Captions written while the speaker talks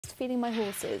feeding my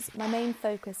horses, my main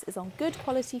focus is on good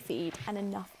quality feed and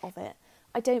enough of it.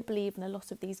 I don't believe in a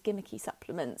lot of these gimmicky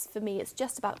supplements. For me, it's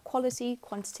just about quality,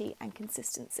 quantity and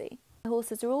consistency. The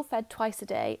horses are all fed twice a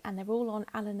day and they're all on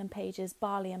Allen & Page's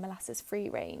barley and molasses free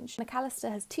range.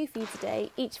 McAllister has 2 feeds a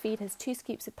day. Each feed has 2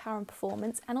 scoops of Power and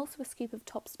Performance and also a scoop of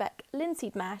top spec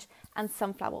linseed mash and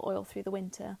sunflower oil through the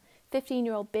winter.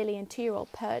 15-year-old Billy and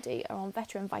 2-year-old Purdy are on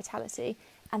Veteran Vitality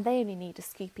and they only need a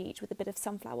scoop each with a bit of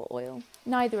sunflower oil.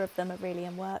 Neither of them are really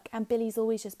in work, and Billy's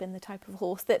always just been the type of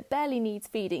horse that barely needs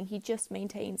feeding, he just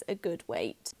maintains a good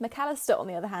weight. McAllister, on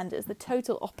the other hand, is the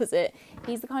total opposite.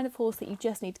 He's the kind of horse that you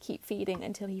just need to keep feeding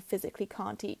until he physically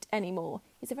can't eat anymore.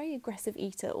 He's a very aggressive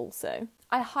eater also.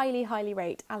 I highly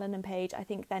rate Allen & Page. I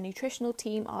think their nutritional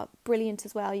team are brilliant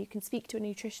as well. You can speak to a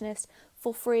nutritionist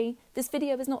for free. This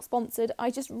video is not sponsored. I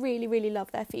just really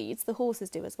love their feeds. The horses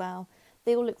do as well.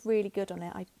 They all look really good on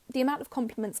it. The amount of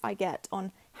compliments I get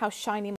on how shiny